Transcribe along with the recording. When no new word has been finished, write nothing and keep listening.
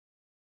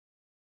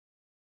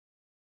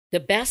The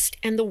best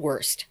and the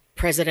worst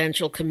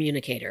presidential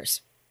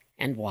communicators,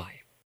 and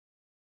why.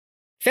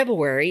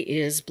 February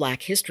is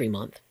Black History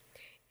Month,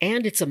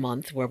 and it's a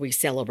month where we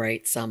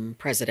celebrate some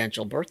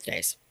presidential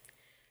birthdays.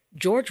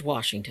 George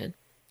Washington,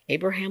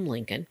 Abraham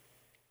Lincoln,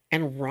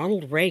 and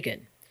Ronald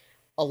Reagan,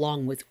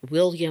 along with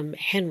William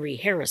Henry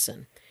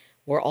Harrison,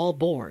 were all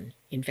born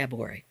in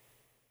February.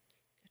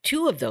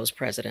 Two of those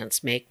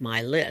presidents make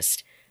my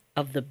list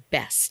of the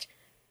best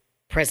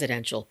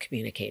presidential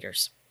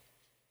communicators.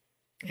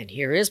 And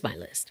here is my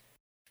list.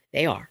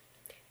 They are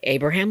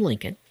Abraham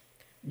Lincoln,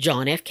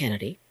 John F.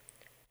 Kennedy,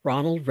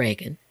 Ronald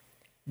Reagan,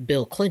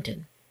 Bill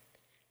Clinton,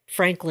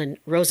 Franklin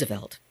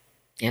Roosevelt,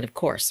 and of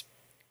course,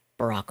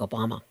 Barack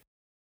Obama.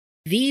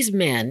 These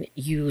men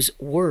use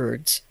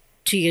words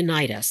to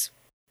unite us,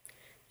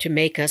 to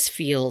make us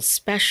feel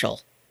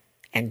special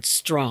and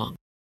strong.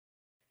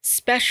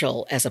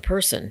 Special as a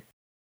person,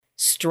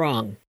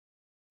 strong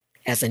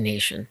as a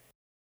nation.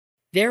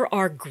 There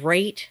are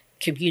great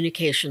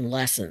communication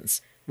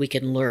lessons we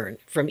can learn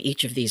from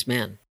each of these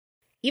men.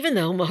 Even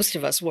though most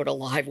of us weren't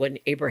alive when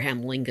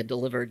Abraham Lincoln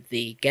delivered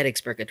the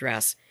Gettysburg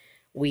Address,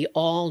 we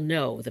all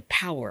know the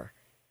power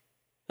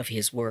of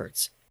his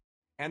words.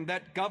 And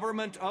that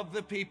government of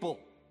the people,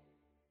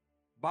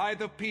 by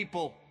the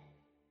people,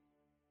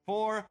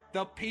 for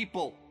the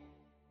people,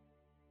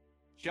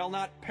 shall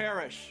not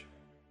perish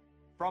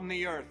from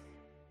the earth.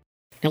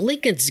 Now,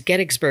 Lincoln's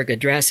Gettysburg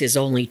Address is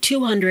only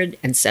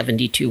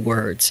 272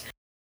 words,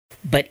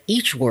 but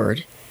each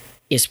word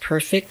is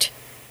perfect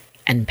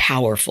and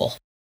powerful.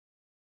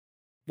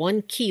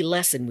 One key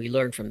lesson we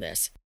learned from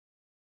this: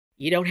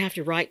 you don't have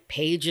to write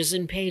pages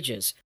and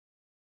pages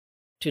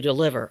to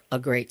deliver a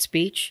great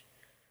speech,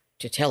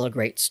 to tell a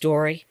great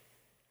story,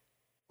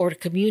 or to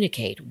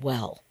communicate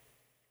well.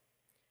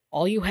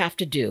 All you have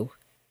to do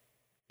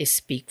is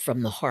speak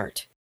from the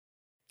heart.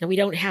 Now, we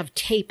don't have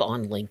tape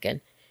on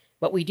Lincoln,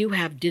 but we do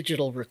have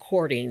digital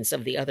recordings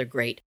of the other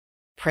great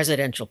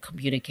presidential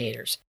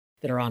communicators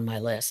that are on my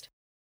list.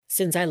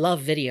 Since I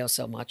love video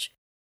so much,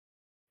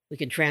 we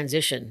can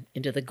transition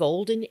into the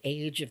golden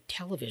age of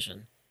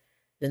television,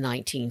 the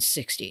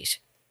 1960s.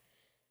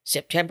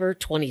 September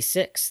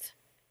 26th,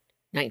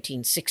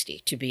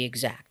 1960 to be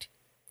exact,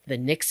 the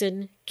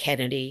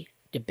Nixon-Kennedy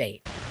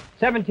debate.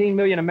 17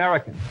 million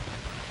Americans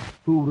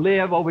who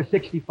live over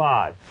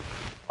 65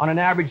 on an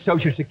average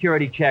Social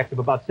Security check of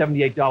about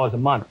 $78 a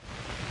month.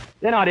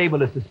 They're not able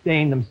to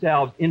sustain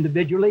themselves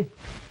individually,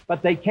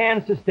 but they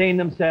can sustain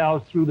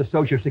themselves through the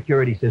Social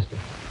Security system.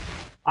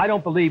 I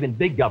don't believe in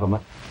big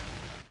government,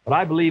 but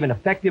I believe in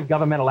effective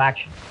governmental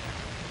action.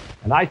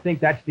 And I think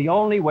that's the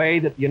only way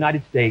that the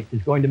United States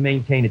is going to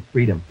maintain its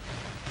freedom.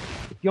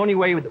 It's the only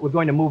way that we're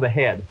going to move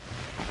ahead.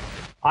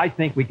 I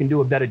think we can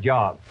do a better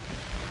job.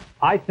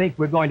 I think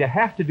we're going to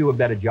have to do a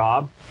better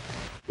job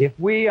if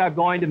we are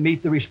going to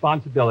meet the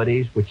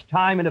responsibilities which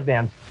time and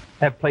events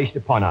have placed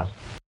upon us.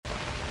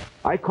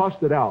 I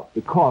costed out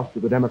the cost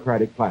of the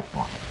Democratic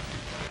platform.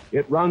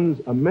 It runs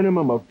a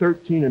minimum of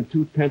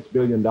 $13.2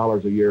 billion a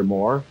year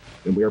more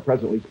than we are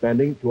presently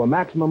spending to a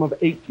maximum of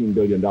 $18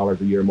 billion a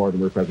year more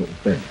than we're presently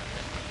spending.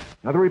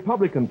 Now, the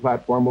Republican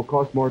platform will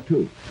cost more,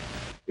 too.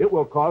 It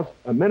will cost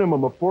a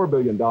minimum of $4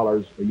 billion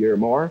a year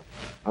more,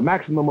 a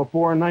maximum of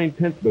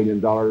 $4.9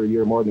 billion a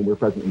year more than we're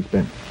presently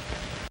spending.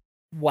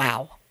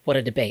 Wow, what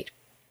a debate.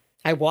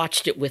 I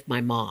watched it with my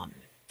mom,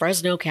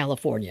 Fresno,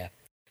 California,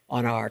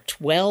 on our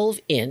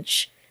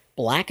 12-inch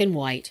black and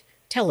white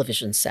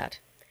television set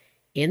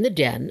in the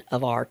den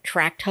of our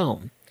tract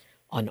home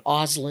on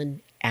Oslin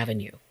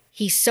Avenue.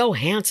 He's so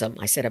handsome,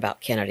 I said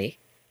about Kennedy.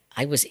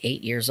 I was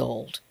 8 years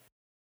old.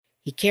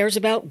 He cares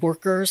about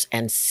workers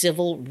and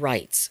civil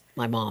rights,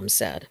 my mom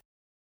said.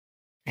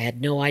 I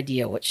had no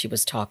idea what she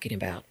was talking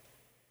about.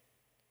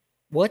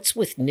 What's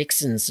with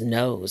Nixon's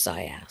nose,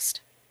 I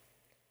asked.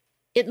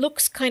 It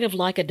looks kind of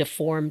like a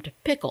deformed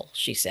pickle,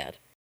 she said.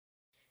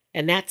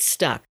 And that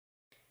stuck.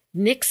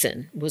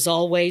 Nixon was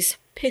always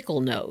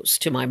pickle nose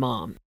to my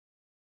mom.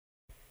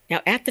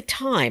 Now, at the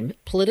time,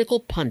 political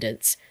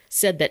pundits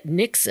said that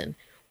Nixon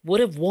would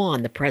have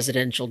won the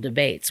presidential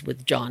debates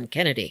with John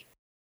Kennedy.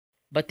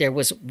 But there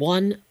was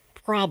one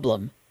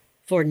problem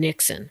for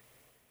Nixon,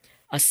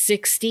 a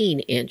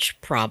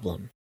 16-inch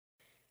problem.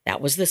 That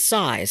was the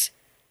size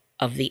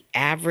of the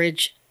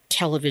average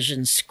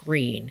television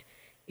screen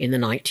in the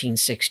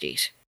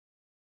 1960s.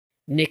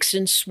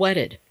 Nixon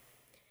sweated.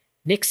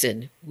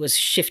 Nixon was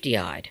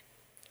shifty-eyed.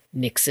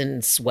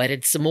 Nixon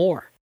sweated some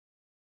more.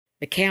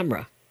 The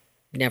camera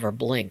never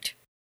blinked.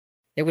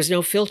 There was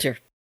no filter.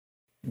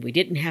 We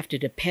didn't have to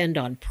depend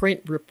on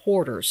print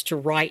reporters to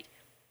write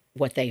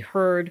what they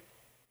heard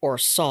or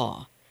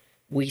saw.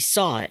 We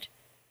saw it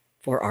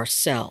for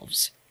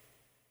ourselves.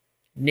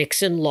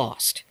 Nixon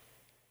lost.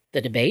 The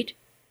debate?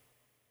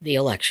 The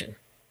election.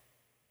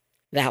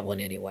 That one,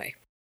 anyway.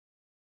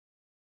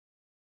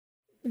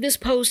 This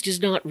post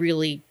is not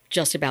really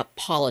just about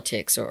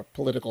politics or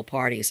political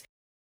parties.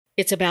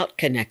 It's about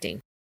connecting.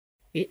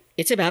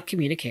 It's about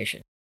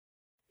communication.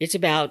 It's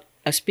about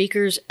a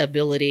speaker's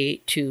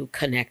ability to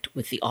connect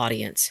with the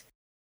audience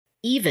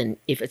even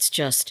if it's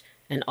just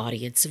an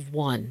audience of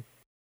one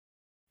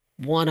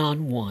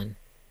on one.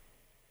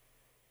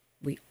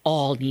 We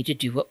all need to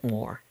do it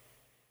more.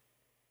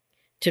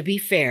 To be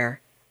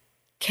fair,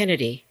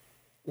 Kennedy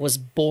was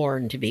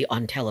born to be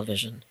on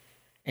television,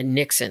 and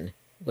Nixon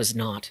was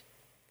not.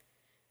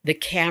 The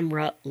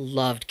camera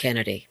loved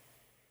Kennedy.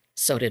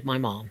 So did my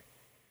mom.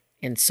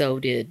 And so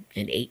did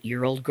an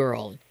 8-year-old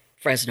girl in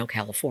Fresno,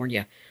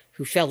 California,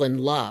 who fell in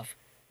love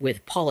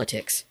with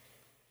politics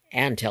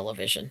and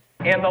television.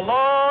 In the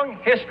long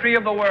history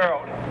of the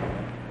world,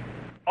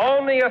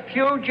 only a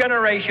few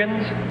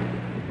generations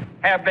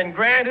have been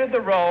granted the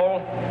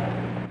role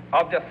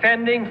of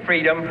defending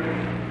freedom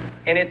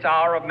in its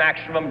hour of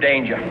maximum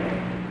danger.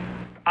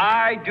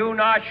 I do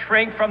not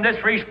shrink from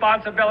this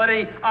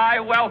responsibility. I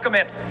welcome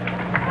it.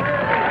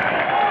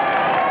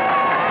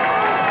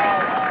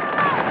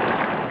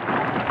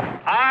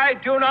 I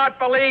do not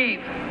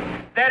believe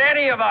that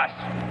any of us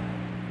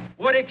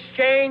would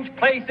exchange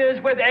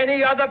places with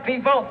any other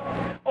people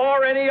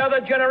or any other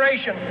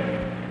generation.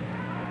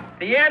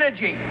 The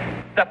energy,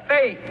 the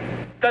faith,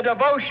 the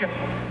devotion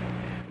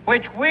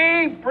which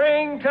we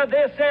bring to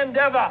this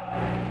endeavor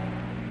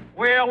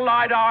will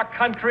light our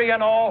country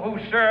and all who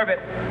serve it.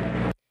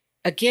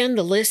 Again,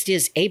 the list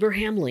is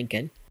Abraham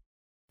Lincoln,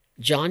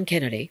 John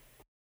Kennedy,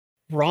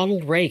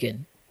 Ronald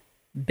Reagan,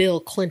 Bill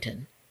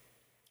Clinton,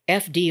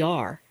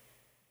 FDR,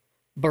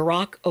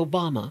 Barack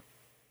Obama,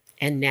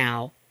 and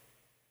now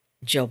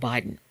Joe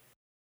Biden.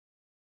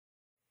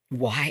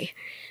 Why?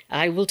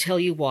 I will tell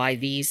you why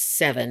these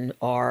 7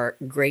 are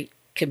great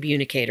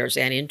communicators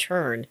and, in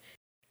turn,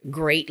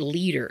 great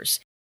leaders,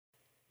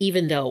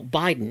 even though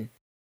Biden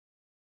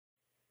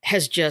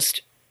has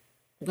just,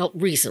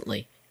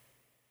 recently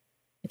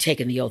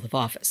taken the oath of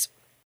office.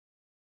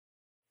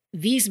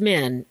 These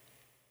men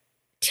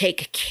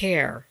take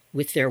care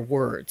with their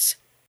words.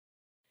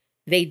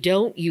 They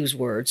don't use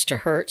words to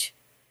hurt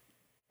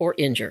or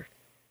injure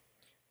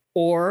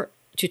or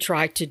to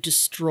try to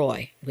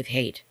destroy with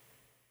hate.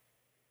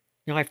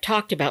 Now, I've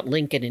talked about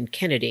Lincoln and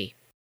Kennedy.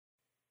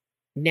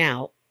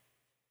 Now,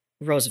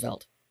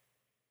 Roosevelt.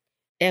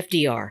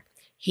 FDR.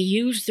 He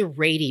used the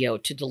radio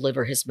to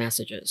deliver his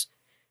messages.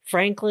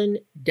 Franklin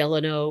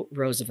Delano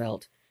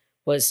Roosevelt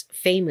was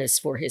famous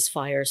for his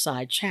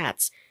fireside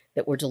chats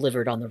that were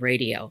delivered on the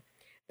radio.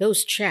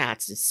 Those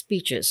chats, his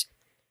speeches,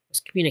 those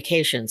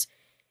communications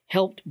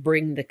helped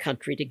bring the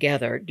country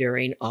together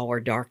during our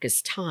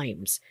darkest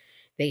times.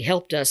 They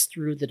helped us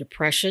through the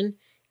Depression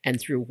and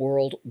through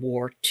World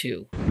War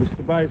II.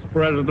 Mr. Vice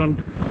President,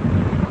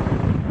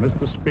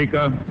 Mr.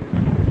 Speaker,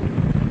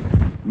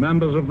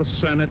 members of the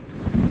Senate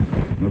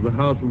and of the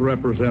House of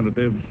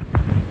Representatives,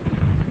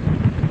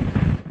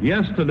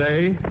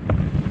 yesterday,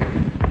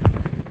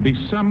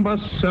 December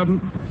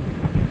 7th,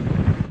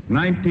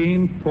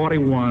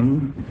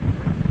 1941,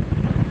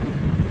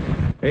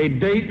 a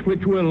date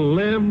which will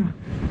live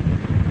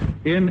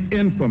in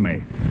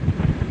infamy.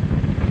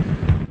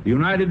 The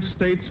United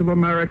States of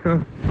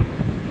America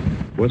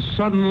was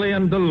suddenly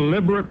and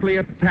deliberately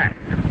attacked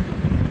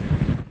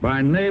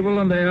by naval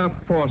and air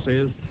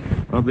forces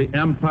of the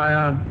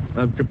Empire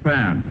of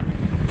Japan.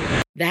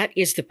 That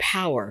is the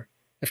power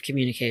of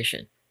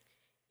communication.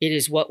 It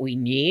is what we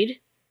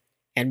need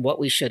and what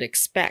we should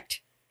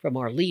expect from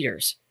our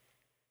leaders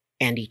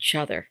and each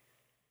other.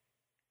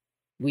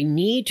 We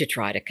need to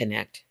try to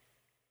connect,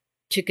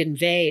 to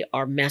convey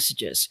our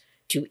messages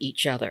to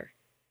each other.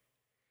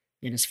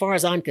 And as far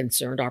as I'm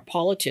concerned, our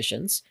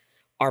politicians,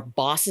 our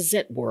bosses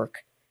at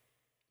work,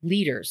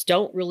 leaders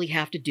don't really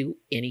have to do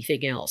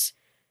anything else.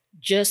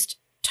 Just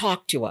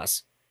talk to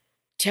us.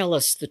 Tell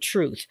us the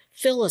truth.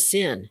 Fill us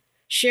in.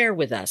 Share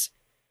with us.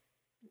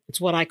 It's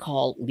what I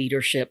call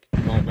leadership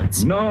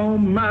moments. No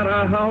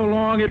matter how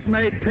long it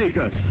may take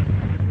us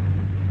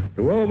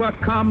to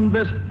overcome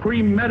this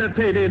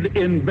premeditated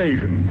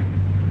invasion,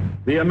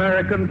 the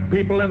American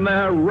people in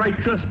their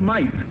righteous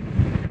might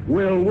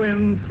will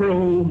win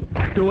through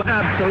to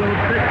absolute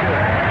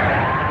victory.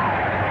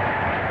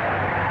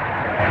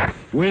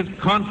 With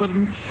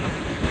confidence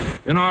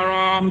in our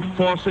armed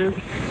forces,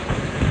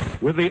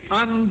 with the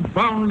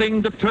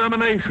unbounding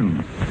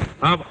determination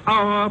of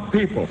our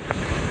people,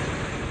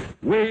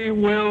 we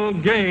will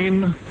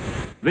gain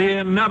the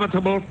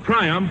inevitable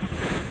triumph,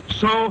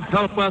 so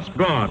help us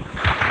God.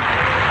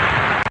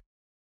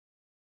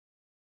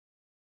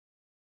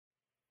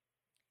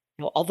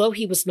 Now, although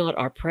he was not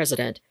our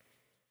president,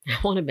 I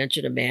want to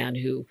mention a man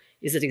who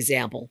is an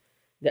example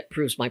that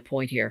proves my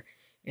point here,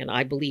 and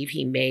I believe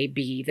he may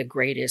be the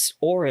greatest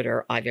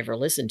orator I've ever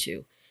listened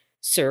to,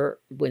 Sir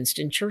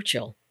Winston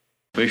Churchill.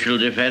 We shall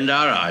defend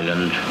our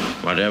island,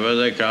 whatever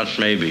the cost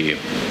may be.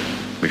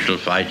 We shall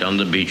fight on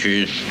the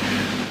beaches.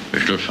 We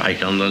shall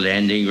fight on the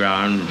landing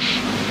grounds.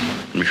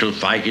 We shall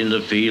fight in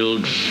the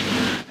fields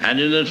and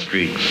in the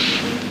streets.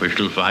 We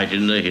shall fight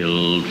in the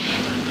hills.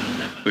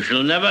 We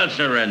shall never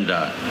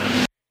surrender.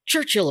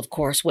 Churchill, of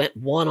course, went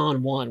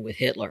one-on-one with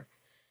Hitler,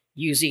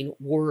 using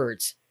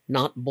words,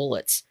 not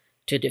bullets,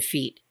 to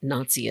defeat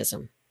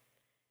Nazism.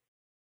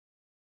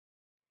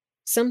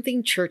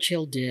 Something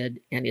Churchill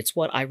did, and it's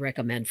what I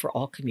recommend for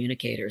all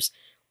communicators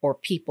or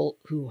people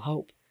who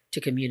hope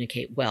to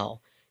communicate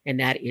well, and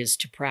that is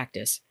to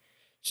practice.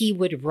 He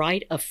would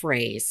write a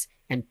phrase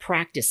and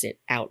practice it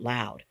out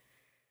loud.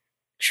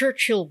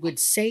 Churchill would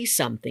say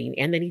something,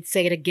 and then he'd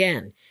say it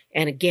again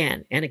and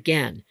again and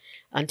again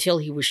until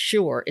he was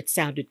sure it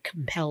sounded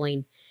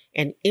compelling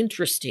and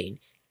interesting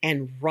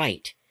and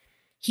right.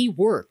 He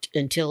worked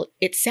until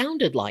it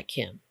sounded like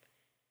him.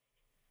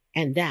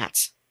 And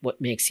that's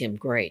what makes him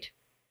great.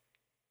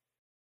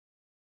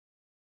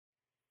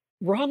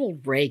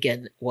 Ronald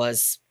Reagan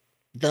was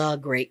the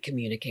great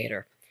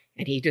communicator,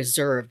 and he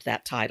deserved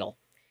that title.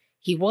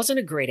 He wasn't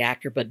a great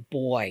actor, but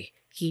boy,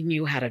 he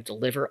knew how to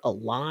deliver a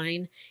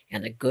line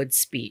and a good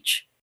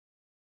speech.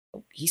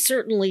 He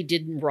certainly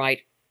didn't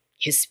write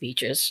his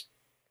speeches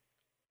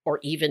or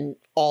even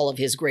all of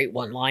his great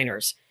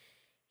one-liners.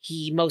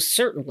 He most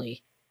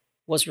certainly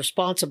was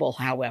responsible,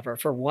 however,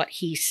 for what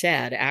he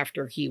said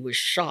after he was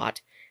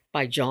shot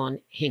by John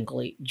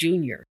Hinckley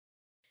Jr.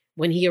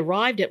 When he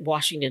arrived at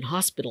Washington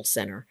Hospital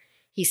Center,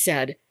 he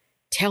said,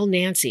 "Tell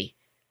Nancy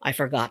I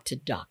forgot to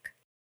duck."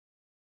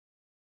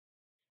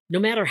 No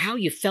matter how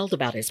you felt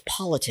about his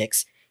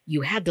politics,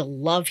 you had to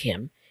love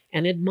him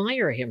and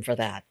admire him for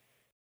that.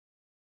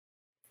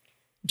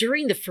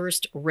 During the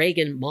first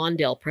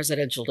Reagan-Mondale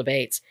presidential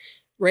debates,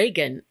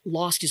 Reagan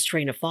lost his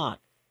train of thought.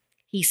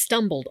 He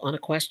stumbled on a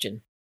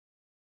question.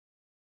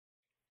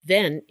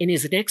 Then, in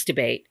his next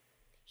debate,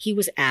 he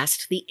was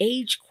asked the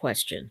age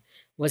question.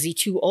 Was he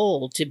too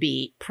old to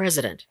be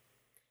president?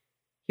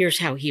 Here's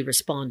how he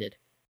responded.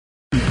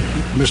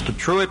 Mr.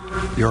 Truitt,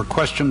 your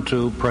question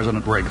to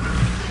President Reagan.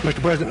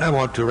 Mr. President, I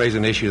want to raise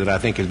an issue that I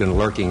think has been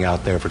lurking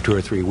out there for 2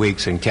 or 3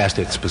 weeks and cast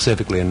it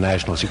specifically in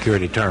national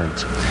security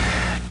terms.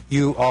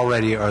 You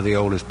already are the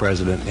oldest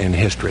president in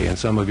history, and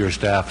some of your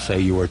staff say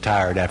you were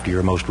tired after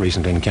your most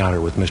recent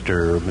encounter with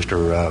Mr.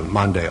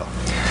 Mondale.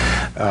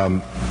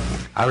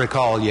 I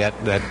recall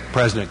yet that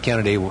President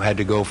Kennedy had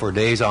to go for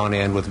days on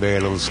end with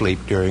very little sleep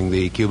during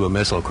the Cuba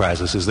Missile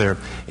Crisis. Is there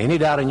any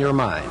doubt in your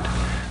mind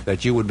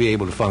that you would be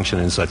able to function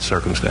in such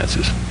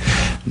circumstances?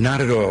 Not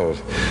at all,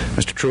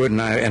 Mr. Truitt,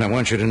 and I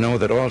want you to know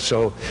that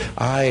also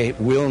I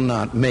will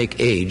not make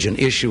age an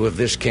issue of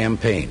this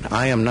campaign.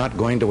 I am not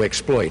going to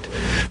exploit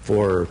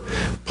for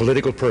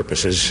political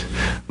purposes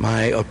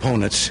my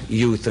opponent's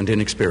youth and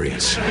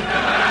inexperience.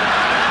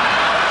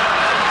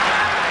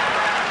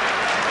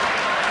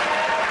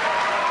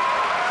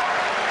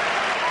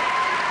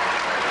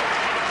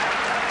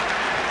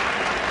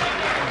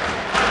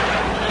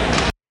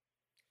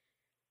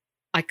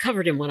 I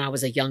covered him when I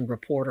was a young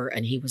reporter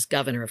and he was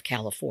governor of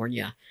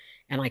California,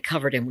 and I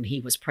covered him when he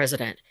was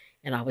president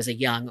and I was a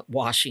young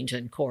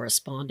Washington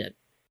correspondent.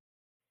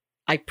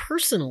 I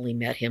personally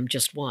met him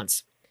just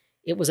once.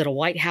 It was at a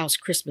White House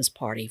Christmas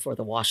party for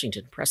the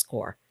Washington Press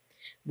Corps.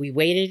 We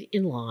waited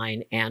in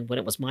line, and when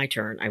it was my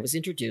turn, I was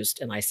introduced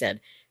and I said,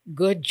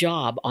 "Good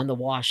job on the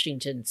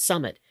Washington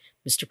summit,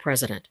 Mr.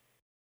 President."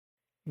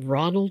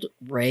 Ronald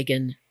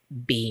Reagan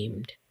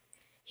beamed.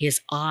 His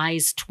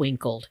eyes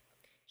twinkled.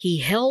 He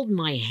held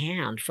my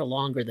hand for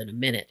longer than a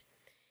minute,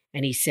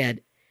 and he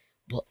said,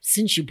 "Well,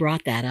 since you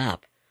brought that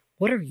up,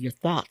 what are your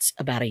thoughts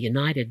about a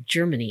united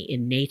Germany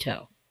in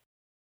NATO?"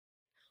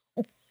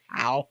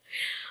 Wow.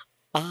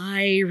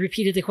 I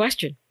repeated the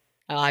question.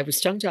 I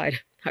was tongue-tied.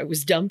 I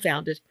was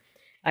dumbfounded.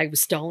 I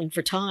was stalling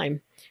for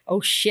time.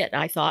 Oh, shit,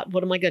 I thought,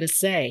 what am I going to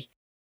say?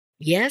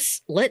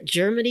 Yes, let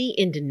Germany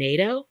into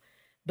NATO,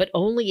 but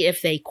only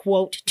if they,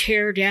 quote,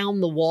 tear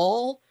down the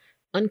wall,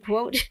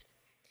 unquote.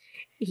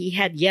 He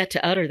had yet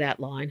to utter that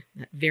line,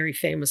 that very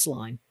famous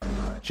line.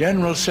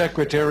 General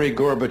Secretary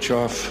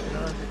Gorbachev,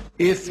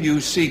 if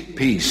you seek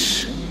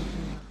peace,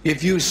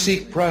 if you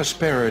seek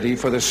prosperity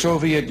for the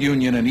Soviet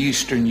Union and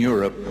Eastern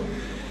Europe,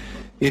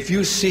 if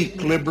you seek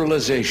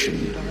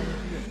liberalization,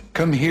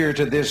 come here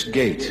to this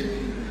gate.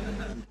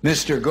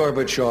 Mr.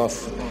 Gorbachev,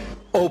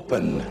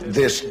 open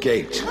this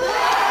gate.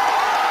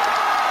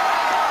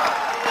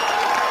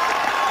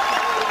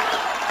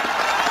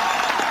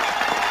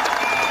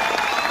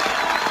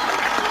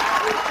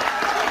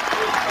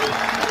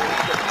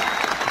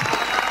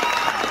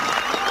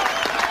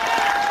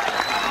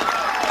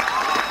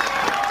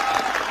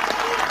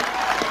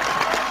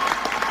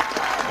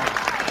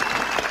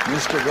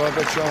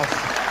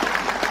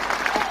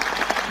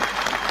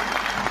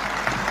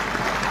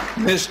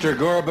 Mr.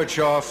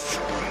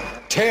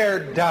 Gorbachev,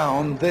 tear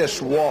down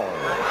this wall.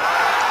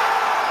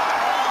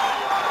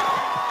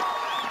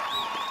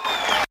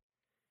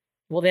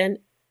 Well, then,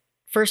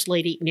 First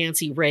Lady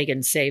Nancy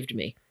Reagan saved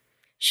me.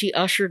 She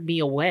ushered me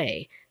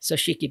away so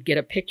she could get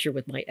a picture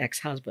with my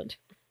ex-husband.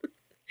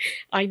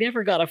 I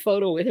never got a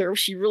photo with her.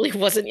 She really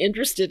wasn't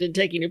interested in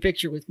taking a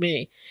picture with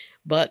me,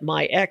 but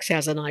my ex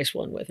has a nice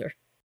one with her.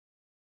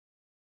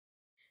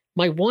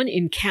 My one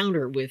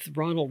encounter with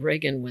Ronald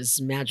Reagan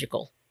was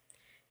magical.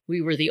 We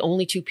were the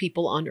only two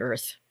people on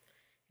Earth,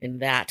 and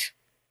that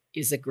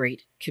is a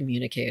great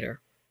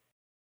communicator.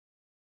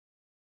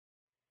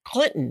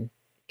 Clinton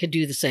could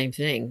do the same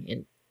thing,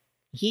 and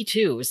he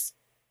too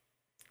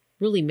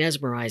really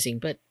mesmerizing,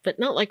 but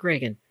not like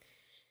Reagan.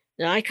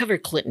 Now, I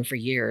covered Clinton for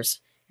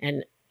years,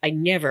 and I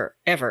never,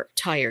 ever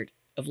tired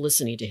of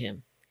listening to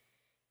him.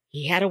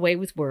 He had a way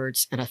with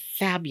words and a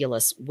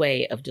fabulous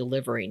way of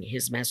delivering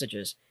his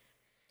messages.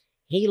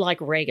 He,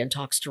 like Reagan,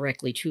 talks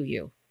directly to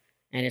you,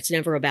 and it's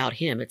never about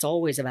him. It's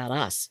always about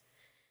us.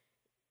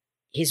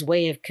 His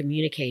way of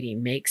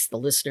communicating makes the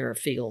listener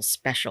feel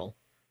special.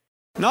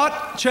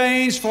 Not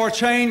change for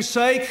change's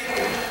sake,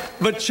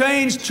 but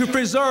change to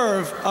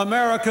preserve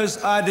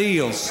America's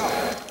ideals: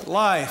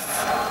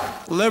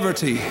 life,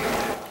 liberty,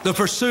 the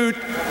pursuit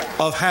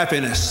of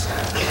happiness.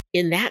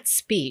 In that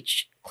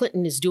speech,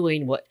 Clinton is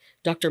doing what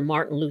Dr.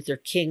 Martin Luther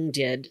King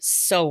did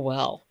so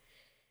well.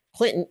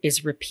 Clinton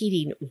is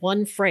repeating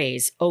one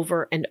phrase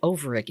over and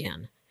over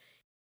again.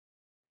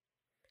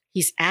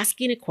 He's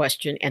asking a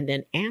question and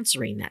then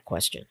answering that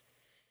question.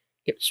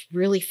 It's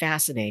really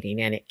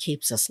fascinating, and it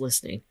keeps us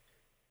listening.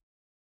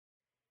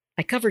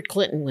 I covered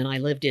Clinton when I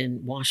lived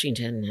in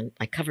Washington, and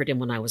I covered him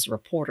when I was a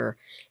reporter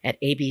at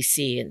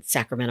ABC in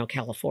Sacramento,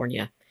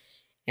 California.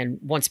 And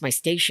once my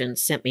station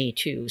sent me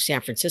to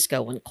San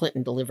Francisco when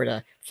Clinton delivered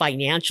a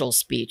financial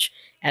speech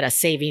at a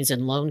savings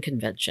and loan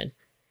convention.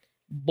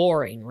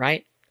 Boring,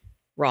 right?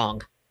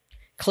 Wrong.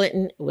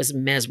 Clinton was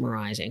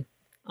mesmerizing.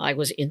 I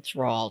was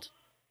enthralled.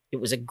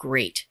 It was a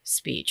great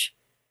speech.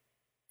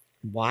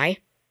 Why?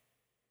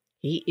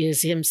 He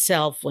is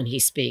himself when he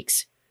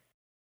speaks.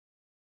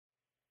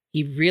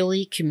 He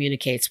really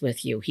communicates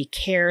with you. He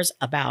cares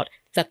about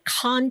the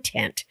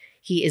content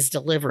he is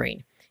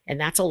delivering. And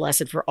that's a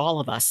lesson for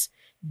all of us.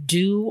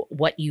 Do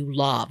what you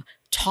love.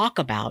 Talk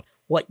about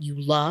what you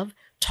love.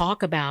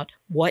 Talk about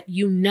what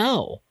you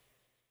know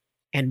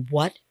and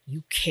what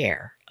you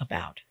care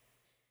about.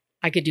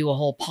 I could do a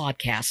whole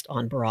podcast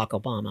on Barack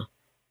Obama.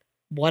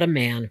 What a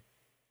man.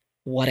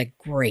 What a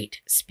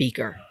great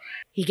speaker.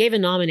 He gave a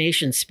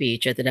nomination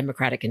speech at the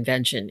Democratic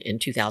Convention in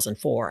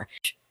 2004.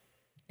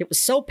 It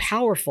was so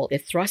powerful,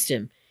 it thrust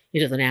him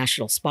into the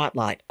national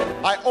spotlight.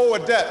 I owe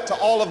a debt to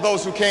all of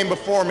those who came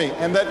before me,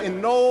 and that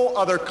in no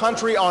other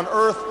country on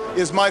earth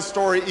is my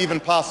story even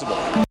possible.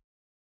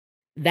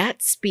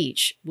 That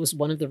speech was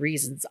one of the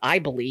reasons I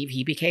believe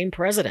he became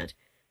president.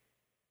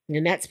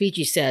 In that speech,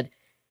 he said,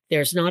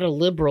 there's not a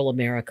liberal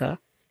America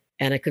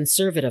and a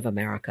conservative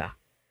America.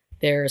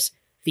 There's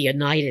the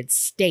United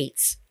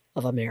States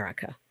of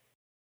America.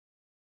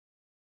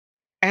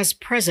 As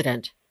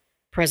president,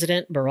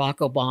 President Barack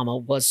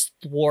Obama was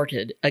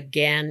thwarted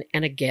again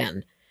and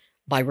again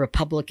by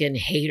Republican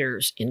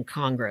haters in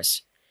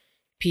Congress,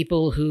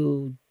 people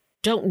who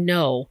don't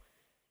know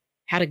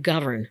how to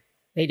govern.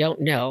 They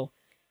don't know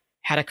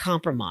how to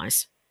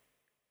compromise.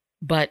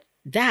 But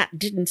that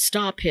didn't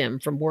stop him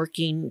from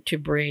working to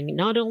bring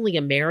not only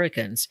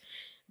Americans,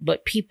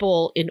 but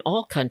people in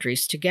all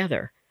countries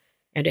together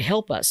and to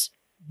help us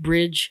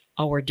bridge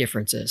our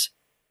differences.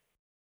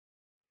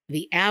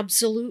 The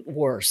absolute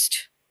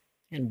worst,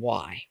 and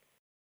why.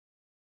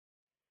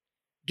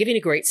 Giving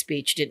a great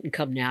speech didn't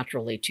come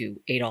naturally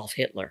to Adolf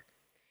Hitler.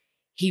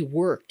 He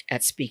worked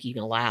at speaking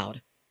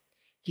aloud.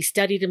 He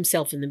studied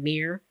himself in the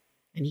mirror,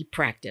 and he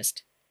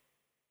practiced.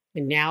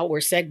 And now we're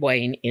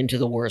segueing into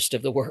the worst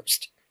of the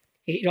worst,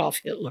 Adolf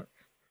Hitler.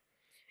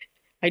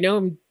 I know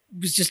I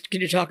was just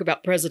going to talk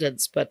about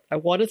presidents, but I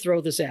want to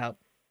throw this out.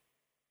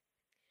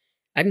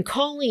 I'm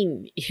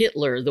calling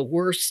Hitler the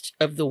worst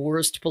of the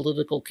worst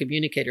political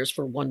communicators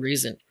for one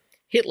reason.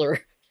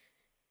 Hitler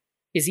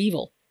is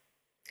evil.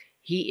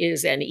 He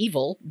is an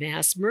evil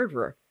mass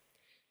murderer.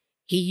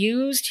 He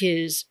used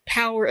his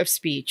power of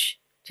speech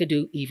to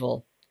do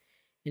evil,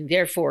 and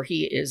therefore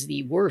he is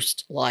the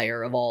worst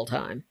liar of all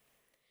time.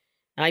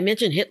 I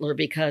mention Hitler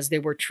because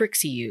there were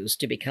tricks he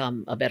used to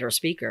become a better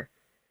speaker.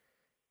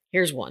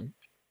 Here's one.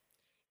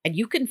 And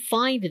you can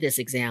find this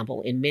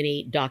example in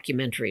many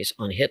documentaries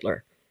on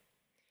Hitler.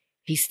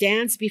 He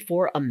stands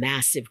before a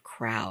massive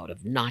crowd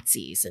of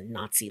Nazis and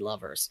Nazi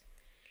lovers.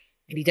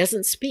 And he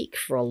doesn't speak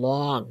for a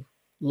long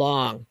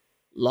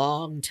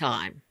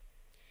time.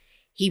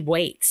 He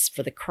waits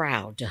for the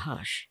crowd to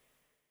hush.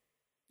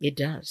 It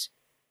does.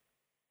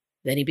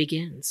 Then he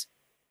begins.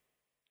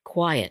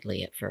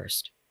 Quietly at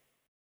first.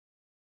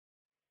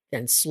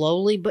 Then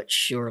slowly but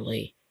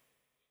surely,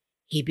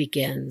 he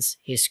begins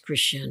his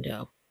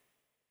crescendo.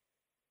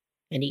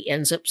 And he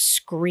ends up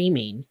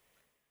screaming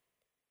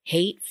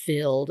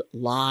hate-filled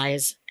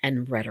lies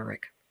and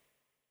rhetoric.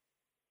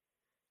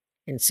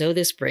 And so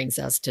this brings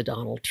us to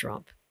Donald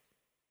Trump.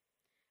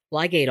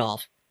 Like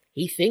Adolf,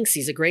 he thinks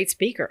he's a great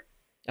speaker,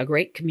 a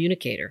great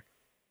communicator.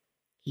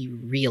 He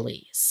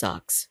really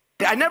sucks.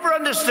 I never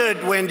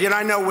understood wind.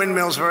 I know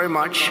windmills very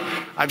much.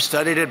 I've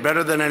studied it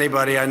better than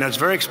anybody. I know it's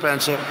very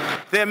expensive.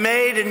 They're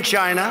made in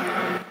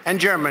China and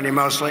Germany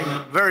mostly.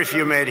 Very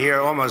few made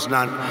here, almost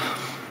none.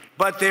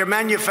 But they're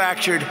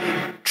manufactured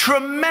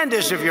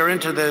tremendous, if you're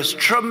into this,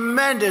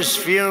 tremendous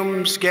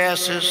fumes,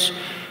 gases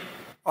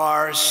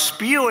are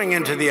spewing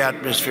into the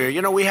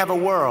atmosphere. We have a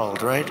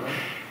world, right?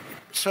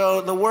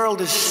 So the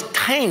world is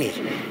tiny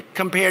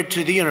compared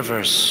to the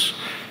universe.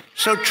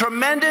 So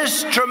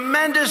tremendous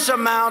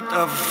amount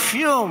of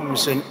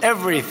fumes and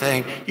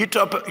everything. You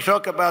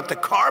talk about the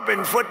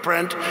carbon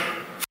footprint.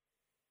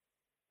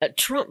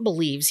 Trump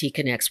believes he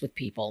connects with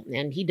people,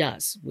 and he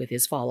does with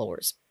his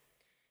followers.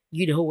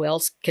 You know who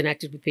else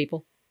connected with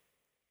people?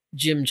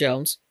 Jim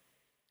Jones,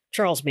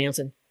 Charles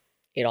Manson,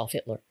 Adolf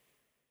Hitler.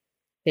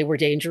 They were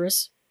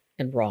dangerous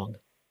and wrong.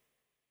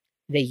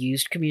 They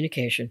used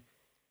communication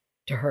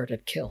to hurt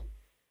and kill.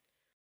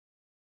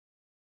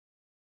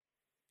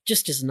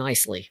 Just as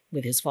nicely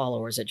with his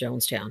followers at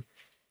Jonestown.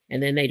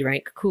 And then they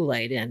drank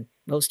Kool-Aid and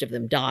most of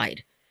them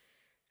died.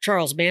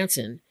 Charles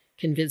Manson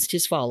convinced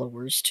his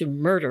followers to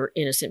murder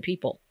innocent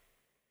people.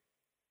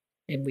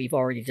 And we've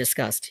already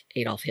discussed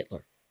Adolf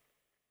Hitler.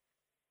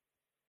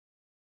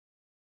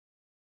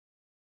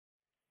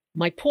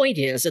 My point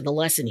is, and the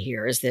lesson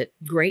here is that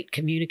great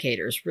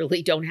communicators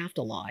really don't have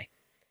to lie.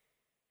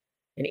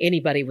 And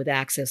anybody with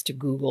access to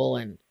Google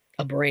and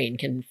a brain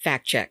can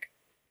fact check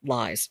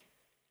lies.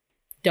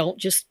 Don't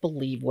just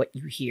believe what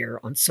you hear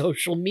on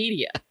social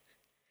media.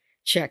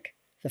 Check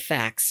the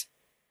facts.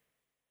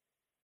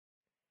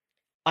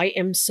 I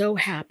am so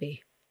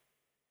happy.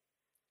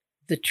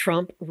 The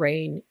Trump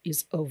reign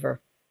is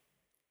over.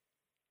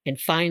 And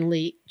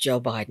finally,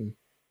 Joe Biden.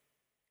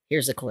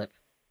 Here's a clip.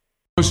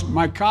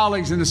 My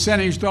colleagues in the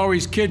Senate used to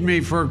always kid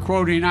me for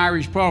quoting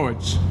Irish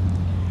poets.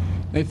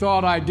 They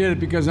thought I did it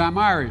because I'm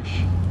Irish.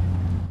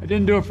 I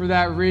didn't do it for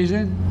that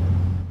reason.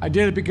 I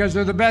did it because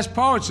they're the best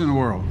poets in the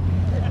world.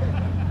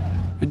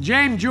 And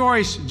James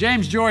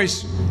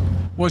Joyce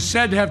was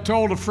said to have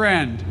told a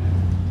friend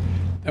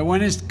that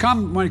when it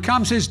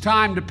comes his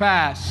time to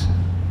pass,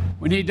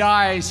 when he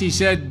dies, he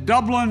said,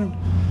 Dublin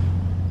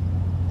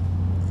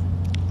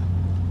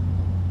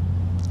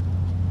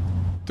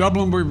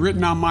will be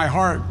written on my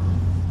heart.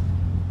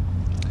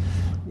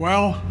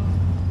 Well,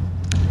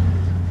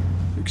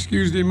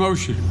 excuse the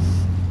emotion,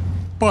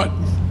 but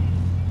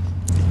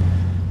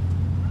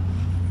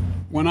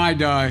when I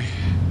die,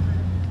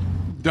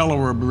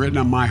 Delaware will be written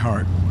on my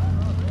heart.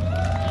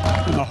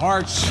 And the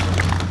hearts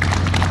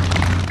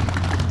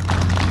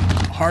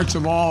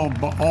of all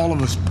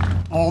of us,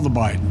 all the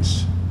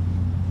Bidens.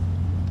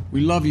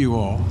 We love you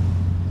all.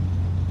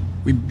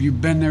 You've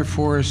been there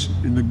for us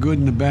in the good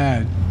and the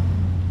bad.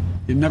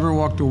 You never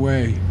walked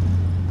away.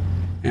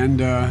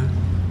 And I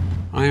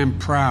am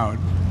proud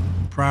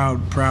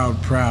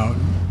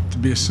to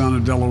be a son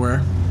of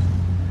Delaware.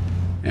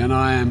 And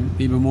I am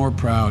even more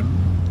proud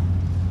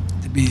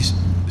to be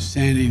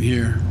standing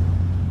here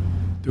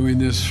doing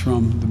this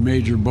from the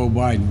Major Beau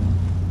Biden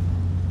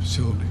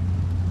facility.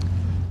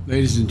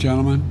 Ladies and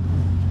gentlemen,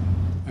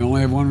 I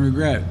only have one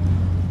regret.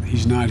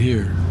 He's not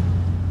here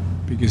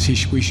because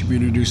we should be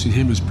introducing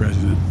him as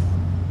president.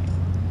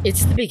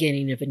 It's the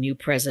beginning of a new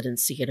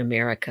presidency in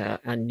America,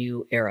 a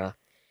new era.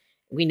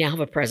 We now have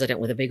a president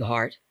with a big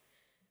heart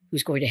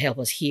who's going to help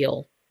us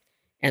heal,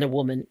 and a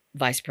woman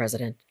vice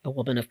president, a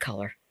woman of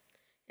color.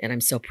 And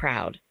I'm so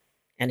proud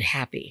and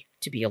happy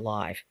to be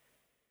alive.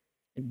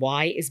 And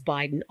why is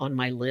Biden on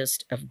my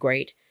list of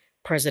great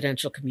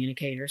presidential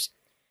communicators?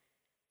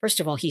 First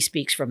of all, he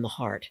speaks from the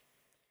heart.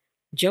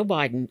 Joe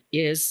Biden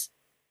is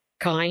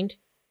kind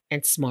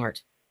and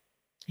smart,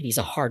 and he's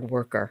a hard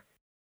worker.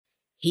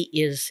 He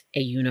is a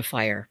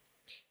unifier,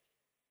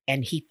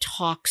 and he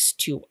talks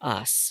to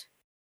us.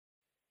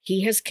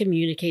 He has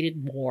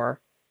communicated more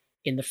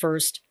in the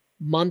first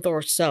month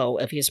or so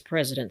of his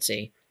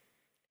presidency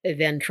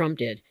than Trump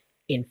did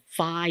in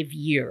 5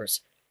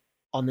 years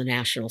on the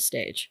national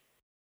stage.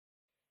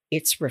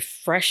 It's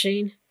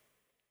refreshing,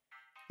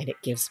 and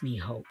it gives me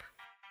hope.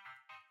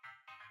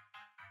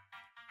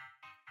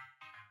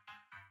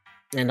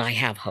 And I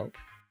have hope.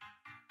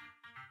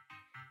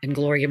 And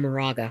Gloria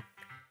Moraga,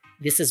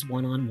 this is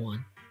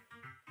one-on-one.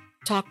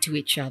 Talk to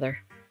each other,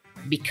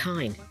 be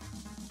kind,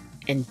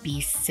 and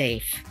be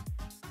safe.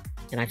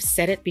 And I've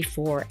said it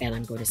before, and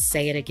I'm going to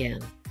say it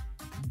again.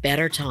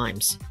 Better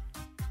times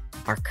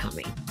are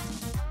coming.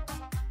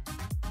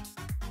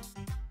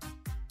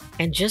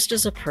 And just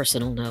as a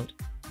personal note,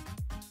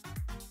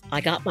 I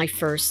got my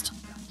first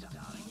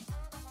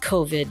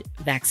COVID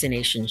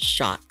vaccination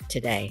shot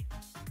today.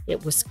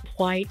 It was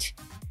quite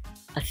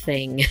a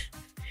thing.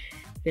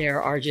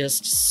 There are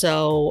just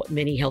so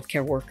many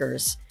healthcare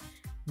workers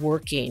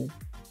working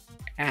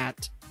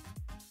at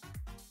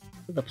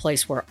the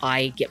place where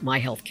I get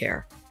my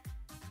healthcare.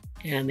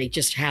 And they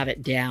just have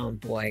it down,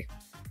 boy.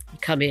 You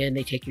come in,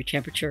 they take your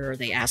temperature,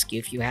 they ask you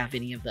if you have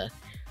any of the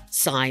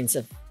signs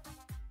of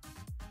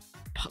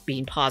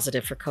being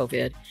positive for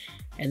COVID.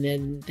 And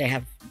then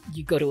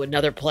you go to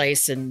another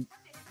place and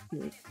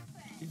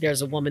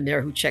there's a woman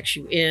there who checks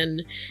you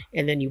in,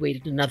 and then you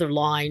wait in another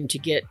line to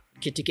get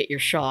your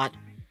shot.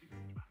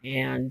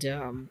 And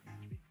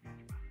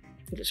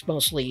it's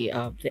mostly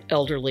the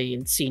elderly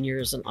and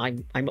seniors, and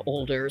I'm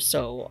older,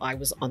 so I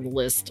was on the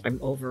list. I'm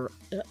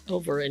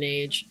over in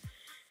age,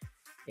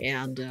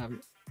 and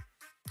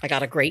I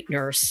got a great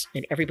nurse,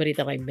 and everybody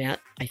that I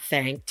met, I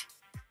thanked,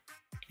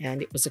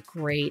 and it was a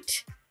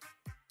great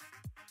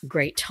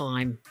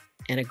time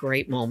and a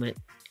great moment,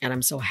 and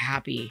I'm so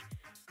happy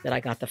that I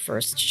got the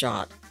first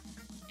shot,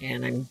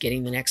 and I'm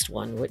getting the next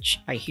one, which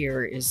I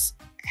hear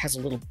has a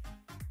little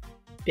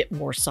bit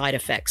more side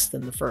effects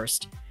than the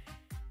first.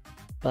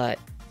 But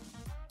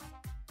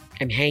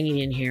I'm hanging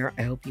in here.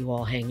 I hope you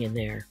all hang in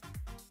there.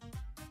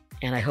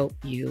 And I hope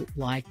you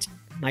liked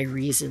my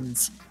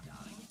reasons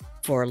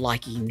for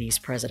liking these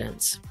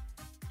presidents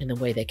and the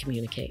way they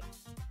communicate.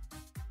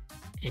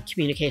 And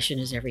communication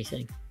is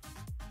everything.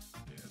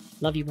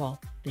 Love you all.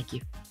 Thank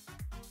you.